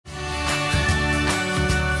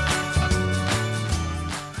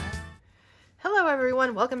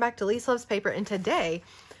everyone, welcome back to Lise Loves Paper, and today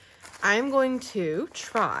I'm going to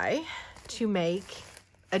try to make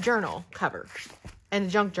a journal cover and a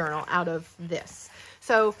junk journal out of this.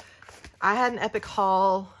 So I had an epic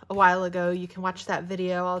haul a while ago. You can watch that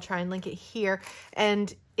video. I'll try and link it here.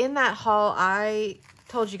 And in that haul, I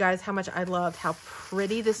told you guys how much I loved how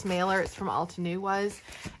pretty this mailer, it's from Altenew, was,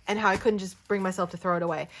 and how I couldn't just bring myself to throw it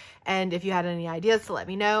away. And if you had any ideas, to let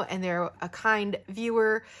me know. And there, a kind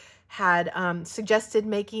viewer had suggested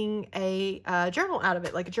making a journal out of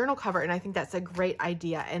it, like a journal cover, and I think that's a great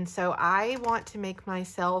idea. And so I want to make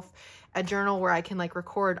myself a journal where I can like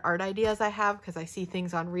record art ideas I have, because I see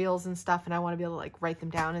things on reels and stuff and I want to be able to like write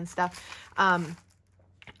them down and stuff.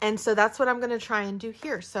 And so that's what I'm going to try and do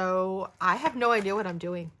here. So I have no idea what I'm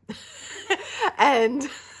doing. And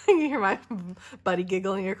you hear my buddy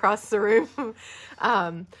giggling across the room.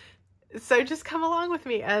 So just come along with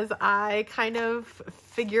me as I kind of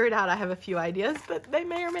figure it out. I have a few ideas, but they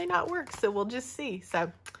may or may not work. So we'll just see.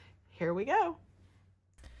 So here we go.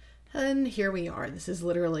 And here we are. This is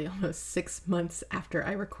literally almost 6 months after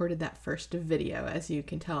I recorded that first video, as you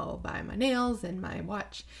can tell by my nails and my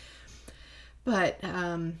watch. But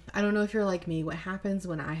I don't know if you're like me. What happens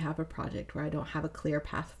when I have a project where I don't have a clear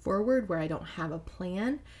path forward, where I don't have a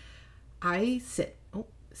plan? I sit. Oh,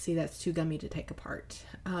 see, that's too gummy to take apart.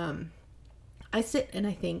 I sit and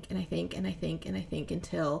I think and I think and I think and I think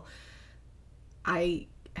until I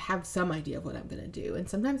have some idea of what I'm going to do. And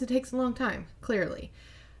sometimes it takes a long time, clearly.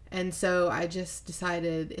 And so I just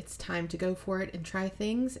decided it's time to go for it and try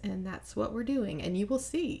things, and that's what we're doing. And you will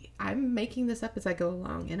see, I'm making this up as I go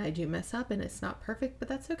along, and I do mess up and it's not perfect, but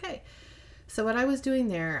that's okay. So what I was doing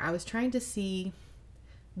there, I was trying to see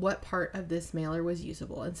what part of this mailer was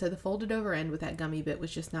usable. And so the folded over end with that gummy bit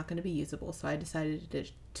was just not going to be usable. So I decided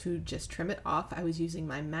to just trim it off. I was using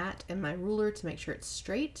my mat and my ruler to make sure it's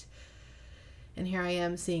straight. And here I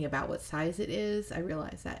am seeing about what size it is. I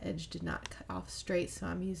realized that edge did not cut off straight, so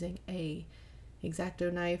I'm using a craft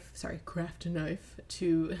knife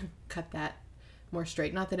to cut that more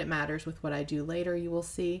straight. Not that it matters with what I do later, you will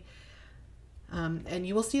see. And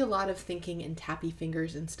you will see a lot of thinking and tappy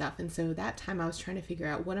fingers and stuff. And so that time I was trying to figure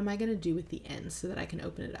out, what am I going to do with the ends so that I can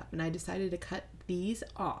open it up? And I decided to cut these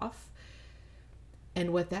off.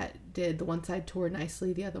 And what that did, the one side tore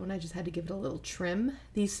nicely, the other one I just had to give it a little trim.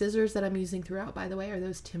 These scissors that I'm using throughout, by the way, are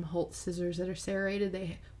those Tim Holtz scissors that are serrated.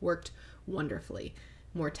 They worked wonderfully.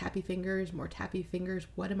 More tappy fingers, more tappy fingers.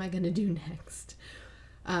 What am I going to do next?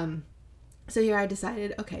 So here I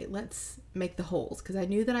decided, okay, let's make the holes, because I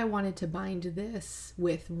knew that I wanted to bind this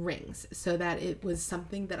with rings so that it was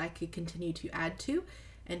something that I could continue to add to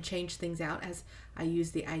and change things out as I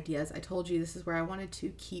use the ideas. I told you this is where I wanted to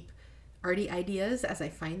keep arty ideas as I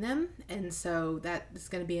find them, and so that is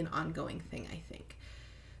going to be an ongoing thing, I think.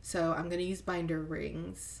 So I'm going to use binder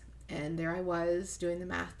rings, and there I was doing the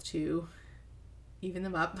math to even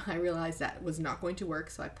them up. I realized that was not going to work,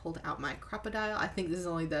 so I pulled out my crocodile. I think this is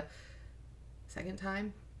only the second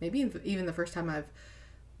time, maybe even the first time I've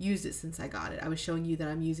used it since I got it. I was showing you that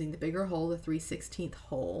I'm using the bigger hole, the 3/16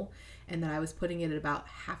 hole, and that I was putting it at about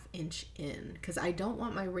 1/2 inch in, because I don't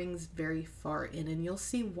want my rings very far in, and you'll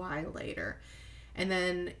see why later. And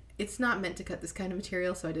then it's not meant to cut this kind of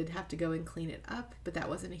material, so I did have to go and clean it up, but that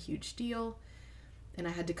wasn't a huge deal. And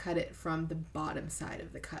I had to cut it from the bottom side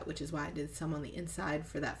of the cut, which is why I did some on the inside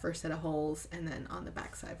for that first set of holes, and then on the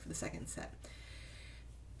back side for the second set.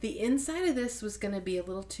 The inside of this was going to be a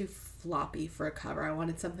little too floppy for a cover. I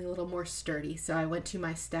wanted something a little more sturdy, so I went to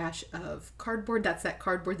my stash of cardboard. That's that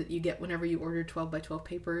cardboard that you get whenever you order 12 by 12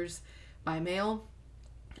 papers by mail.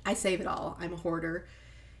 I save it all. I'm a hoarder.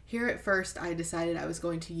 Here at first, I decided I was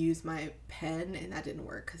going to use my pen, and that didn't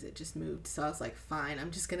work because it just moved. So I was like, fine, I'm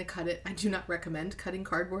just going to cut it. I do not recommend cutting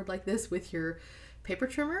cardboard like this with your paper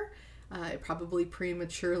trimmer. It probably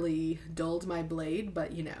prematurely dulled my blade,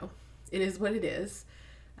 but you know, it is what it is.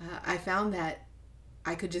 I found that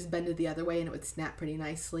I could just bend it the other way and it would snap pretty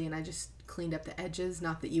nicely, and I just cleaned up the edges,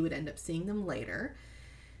 not that you would end up seeing them later.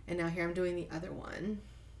 And now here I'm doing the other one.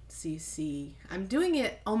 So you see, I'm doing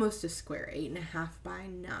it almost a square, 8.5 by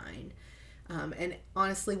 9. And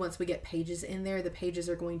honestly, once we get pages in there, the pages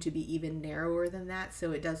are going to be even narrower than that,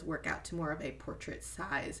 so it does work out to more of a portrait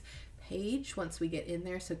size page once we get in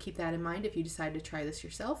there. So keep that in mind if you decide to try this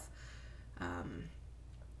yourself.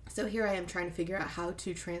 So here I am trying to figure out how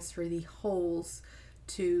to transfer the holes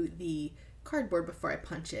to the cardboard before I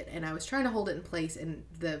punch it. And I was trying to hold it in place, and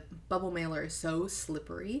the bubble mailer is so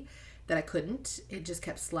slippery that I couldn't. It just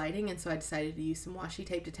kept sliding, and so I decided to use some washi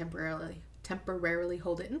tape to temporarily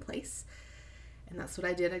hold it in place. And that's what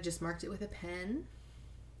I did. I just marked it with a pen,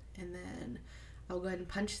 and then I'll go ahead and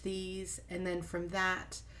punch these, and then from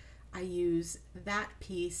that, I use that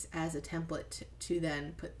piece as a template to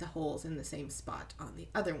then put the holes in the same spot on the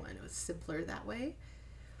other one. It was simpler that way.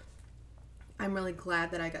 I'm really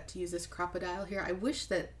glad that I got to use this crocodile here. I wish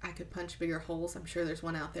that I could punch bigger holes. I'm sure there's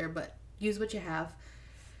one out there, but use what you have.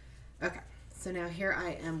 Okay, so now here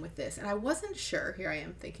I am with this. And I wasn't sure, here I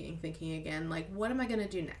am thinking again, like, what am I gonna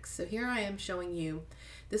do next? So here I am showing you,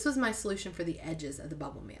 this was my solution for the edges of the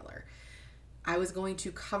bubble mailer. I was going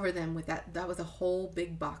to cover them with that was a whole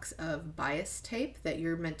big box of bias tape that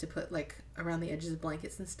you're meant to put like around the edges of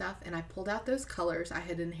blankets and stuff. And I pulled out those colors. I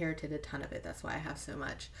had inherited a ton of it. That's why I have so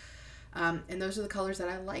much. And those are the colors that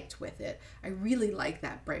I liked with it. I really like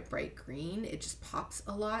that bright green. It just pops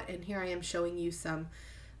a lot. And here I am showing you some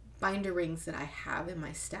binder rings that I have in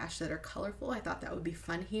my stash that are colorful. I thought that would be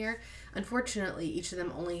fun here. Unfortunately, each of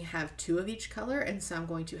them only have 2 of each color, and so I'm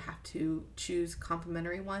going to have to choose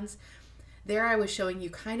complementary ones. There I was showing you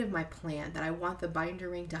kind of my plan, that I want the binder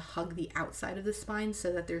ring to hug the outside of the spine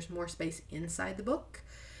so that there's more space inside the book.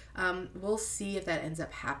 We'll see if that ends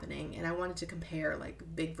up happening, and I wanted to compare like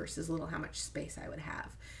big versus little, how much space I would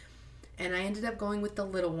have. And I ended up going with the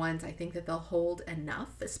little ones. I think that they'll hold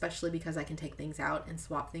enough, especially because I can take things out and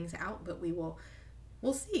swap things out, but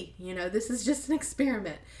we'll see. You know, this is just an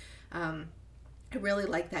experiment. I really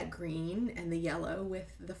like that green and the yellow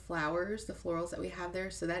with the flowers, the florals that we have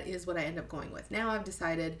there. So that is what I end up going with. Now I've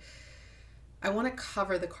decided I want to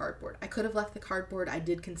cover the cardboard. I could have left the cardboard. I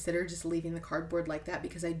did consider just leaving the cardboard like that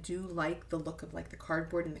because I do like the look of like the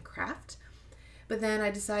cardboard and the craft. But then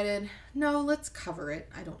I decided, no, let's cover it.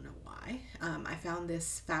 I don't know why. I found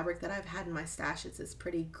this fabric that I've had in my stash. It's this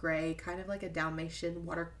pretty gray, kind of like a Dalmatian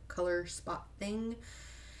watercolor spot thing.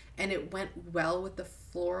 And it went well with the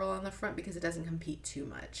floral on the front because it doesn't compete too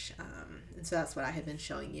much. And so that's what I had been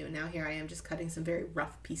showing you. And now here I am just cutting some very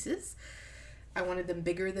rough pieces. I wanted them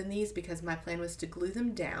bigger than these because my plan was to glue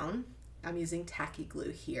them down. I'm using tacky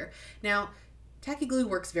glue here. Now, tacky glue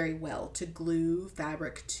works very well to glue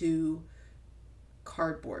fabric to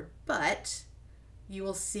cardboard, but you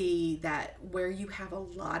will see that where you have a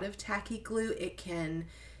lot of tacky glue, it can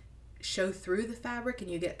show through the fabric and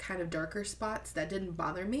you get kind of darker spots. That didn't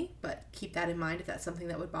bother me, but keep that in mind if that's something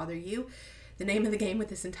that would bother you. The name of the game with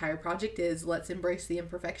this entire project is let's embrace the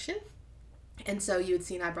imperfection. And so you had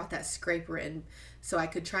seen I brought that scraper in so I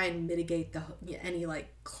could try and mitigate any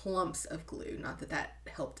like clumps of glue. Not that that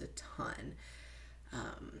helped a ton.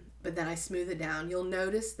 But then I smooth it down. You'll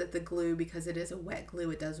notice that the glue, because it is a wet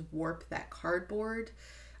glue, it does warp that cardboard.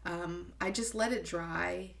 I just let it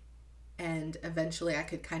dry, and eventually I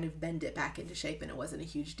could kind of bend it back into shape and it wasn't a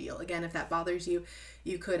huge deal. Again, if that bothers you,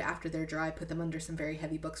 you could, after they're dry, put them under some very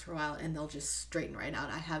heavy books for a while and they'll just straighten right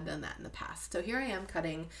out. I have done that in the past. So here I am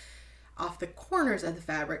cutting off the corners of the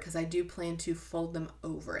fabric because I do plan to fold them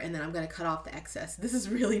over, and then I'm going to cut off the excess. This is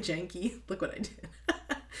really janky. Look what I did.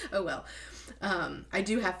 Oh well. I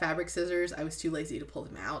do have fabric scissors. I was too lazy to pull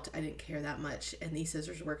them out. I didn't care that much, and these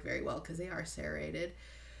scissors work very well because they are serrated.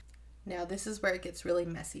 Now this is where it gets really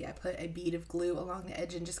messy. I put a bead of glue along the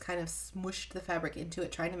edge and just kind of smooshed the fabric into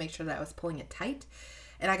it, trying to make sure that I was pulling it tight,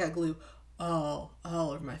 and I got glue all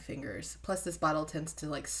over my fingers. Plus this bottle tends to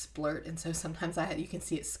like splurt, and so sometimes you can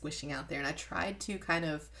see it squishing out there, and I tried to kind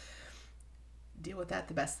of deal with that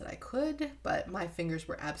the best that I could, but my fingers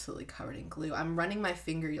were absolutely covered in glue. I'm running my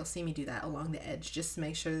finger, you'll see me do that along the edge just to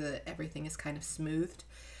make sure that everything is kind of smoothed.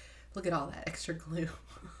 Look at all that extra glue.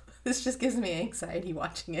 This just gives me anxiety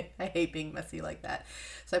watching it. I hate being messy like that.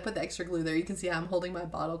 So I put the extra glue there. You can see how I'm holding my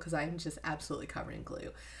bottle because I'm just absolutely covered in glue.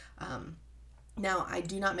 Now, I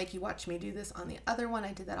do not make you watch me do this on the other one.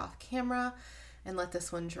 I did that off camera and let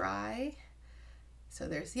this one dry. So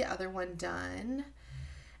there's the other one done.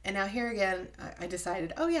 And now here again, I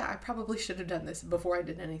decided, oh yeah, I probably should have done this before I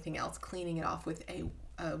did anything else, cleaning it off with a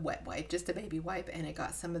wet wipe, just a baby wipe, and it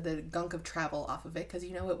got some of the gunk of travel off of it because,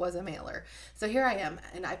 you know, it was a mailer. So here I am,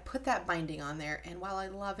 and I put that binding on there, and while I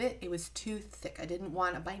love it, it was too thick. I didn't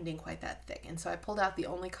want a binding quite that thick, and so I pulled out the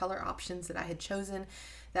only color options that I had chosen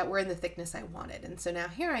that were in the thickness I wanted. And so now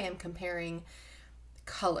here I am comparing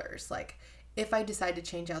colors. Like, if I decide to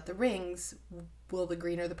change out the rings, will the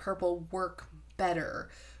green or the purple work better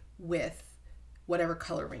with whatever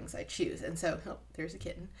color rings I choose? And so, oh, there's a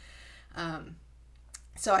kitten.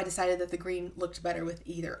 So I decided that the green looked better with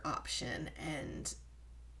either option. And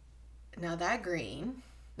now that green,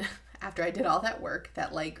 after I did all that work,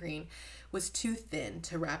 that light green was too thin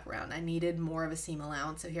to wrap around. I needed more of a seam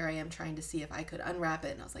allowance. So here I am trying to see if I could unwrap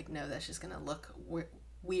it. And I was like, no, that's just going to look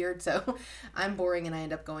weird. So I'm boring, and I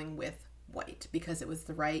end up going with white because it was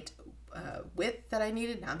the right width that I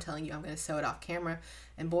needed. Now I'm telling you I'm going to sew it off camera,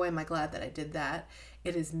 and boy am I glad that I did that.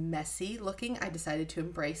 It is messy looking. I decided to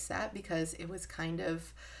embrace that because it was kind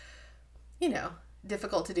of, you know,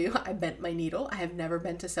 difficult to do. I bent my needle. I have never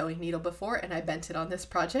bent a sewing needle before, and I bent it on this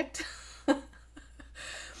project.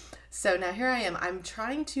 So now here I am. I'm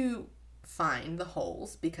trying to find the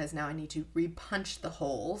holes because now I need to repunch the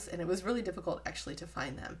holes, and it was really difficult actually to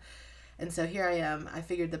find them. And so here I am. I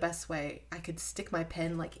figured the best way I could stick my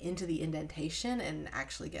pen like into the indentation and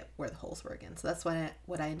actually get where the holes were again. So that's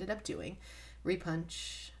what I ended up doing.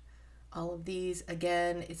 Repunch all of these.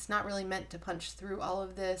 Again, it's not really meant to punch through all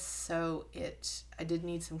of this, so I did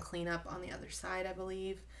need some cleanup on the other side, I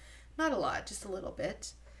believe. Not a lot, just a little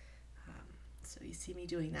bit. So you see me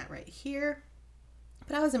doing that right here.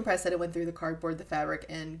 But I was impressed that it went through the cardboard, the fabric,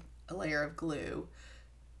 and a layer of glue.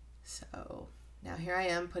 So now here I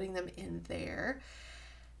am putting them in there.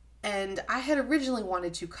 And I had originally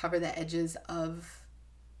wanted to cover the edges of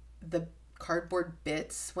the cardboard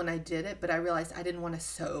bits when I did it, but I realized I didn't want to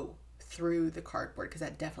sew through the cardboard because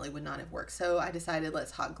that definitely would not have worked. So I decided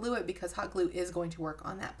let's hot glue it, because hot glue is going to work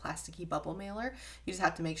on that plasticky bubble mailer. You just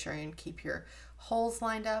have to make sure and keep your holes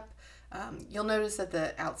lined up. You'll notice that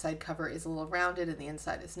the outside cover is a little rounded and the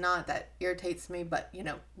inside is not. That irritates me, but you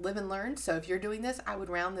know, live and learn. So if you're doing this, I would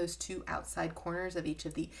round those two outside corners of each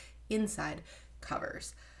of the inside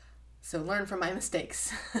covers. So learn from my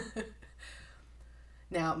mistakes.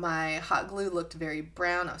 Now my hot glue looked very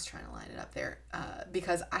brown. I was trying to line it up there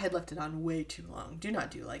because I had left it on way too long. Do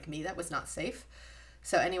not do like me. That was not safe.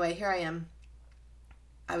 So anyway, here I am.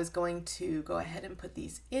 I was going to go ahead and put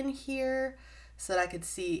these in here so that I could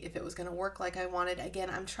see if it was going to work like I wanted. Again,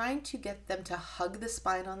 I'm trying to get them to hug the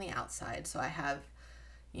spine on the outside so I have,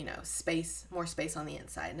 you know, more space on the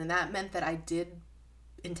inside. And that meant that I did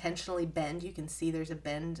intentionally bend. You can see there's a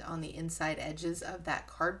bend on the inside edges of that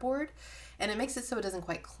cardboard, and it makes it so it doesn't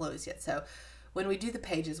quite close yet. So when we do the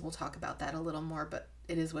pages, we'll talk about that a little more, but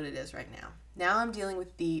it is what it is right now. Now I'm dealing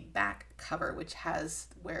with the back cover, which has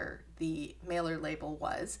where the mailer label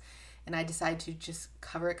was, and I decided to just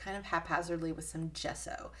cover it kind of haphazardly with some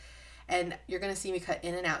gesso. And you're going to see me cut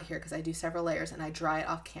in and out here because I do several layers and I dry it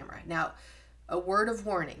off camera. Now, a word of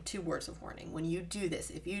warning, 2 words of warning. When you do this,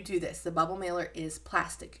 if you do this, the bubble mailer is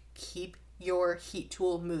plastic. Keep your heat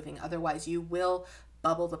tool moving, otherwise you will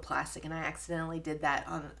bubble the plastic. And I accidentally did that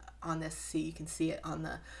on this. See, you can see it on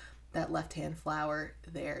that left-hand flower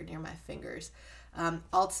there near my fingers.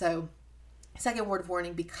 Also, second word of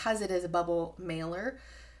warning, because it is a bubble mailer,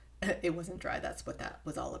 it wasn't dry. That's what that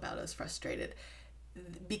was all about. I was frustrated.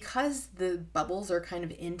 Because the bubbles are kind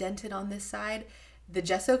of indented on this side, the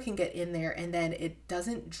gesso can get in there and then it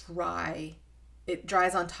doesn't dry. It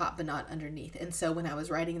dries on top but not underneath. And so when I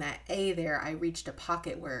was writing that A there, I reached a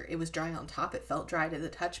pocket where it was dry on top. It felt dry to the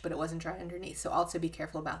touch, but it wasn't dry underneath. So also be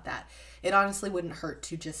careful about that. It honestly wouldn't hurt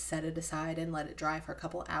to just set it aside and let it dry for a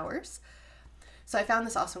couple hours. So I found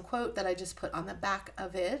this awesome quote that I just put on the back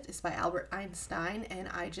of it. It's by Albert Einstein, and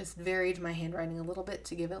I just varied my handwriting a little bit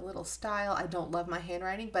to give it a little style. I don't love my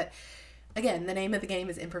handwriting, but again, the name of the game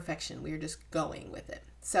is imperfection. We are just going with it.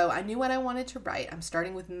 So I knew what I wanted to write. I'm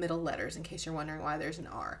starting with middle letters in case you're wondering why there's an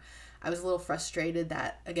R. I was a little frustrated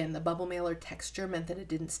that, again, the bubble mailer texture meant that it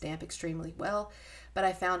didn't stamp extremely well, but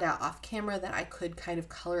I found out off camera that I could kind of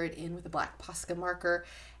color it in with a black Posca marker,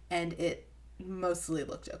 and it mostly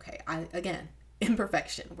looked okay. Again,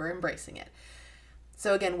 imperfection. We're embracing it.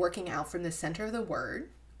 So again, working out from the center of the word,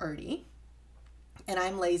 Ertie, and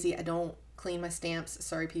I'm lazy. I don't clean my stamps.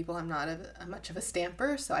 Sorry, people, I'm not much of a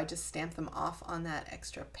stamper, so I just stamp them off on that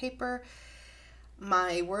extra paper.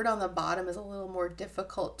 My word on the bottom is a little more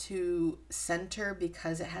difficult to center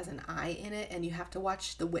because it has an I in it, and you have to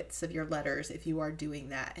watch the widths of your letters if you are doing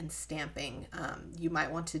that and stamping. You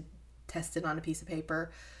might want to test it on a piece of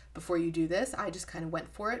paper before you do this. I just kind of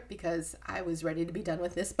went for it because I was ready to be done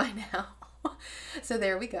with this by now. So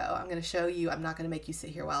there we go. I'm going to show you. I'm not going to make you sit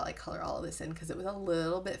here while I color all of this in because it was a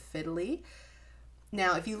little bit fiddly.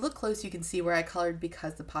 Now, if you look close, you can see where I colored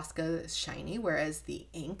because the Posca is shiny, whereas the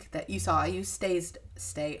ink that you saw I used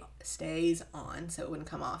stays on so it wouldn't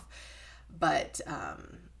come off. But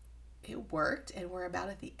it worked, and we're about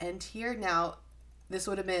at the end here. Now, this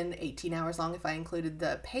would have been 18 hours long if I included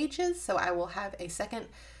the pages, so I will have a second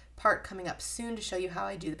part coming up soon to show you how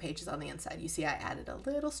I do the pages on the inside. You see I added a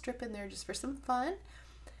little strip in there just for some fun,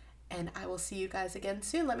 and I will see you guys again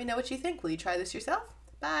soon. Let me know what you think. Will you try this yourself?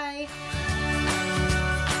 Bye!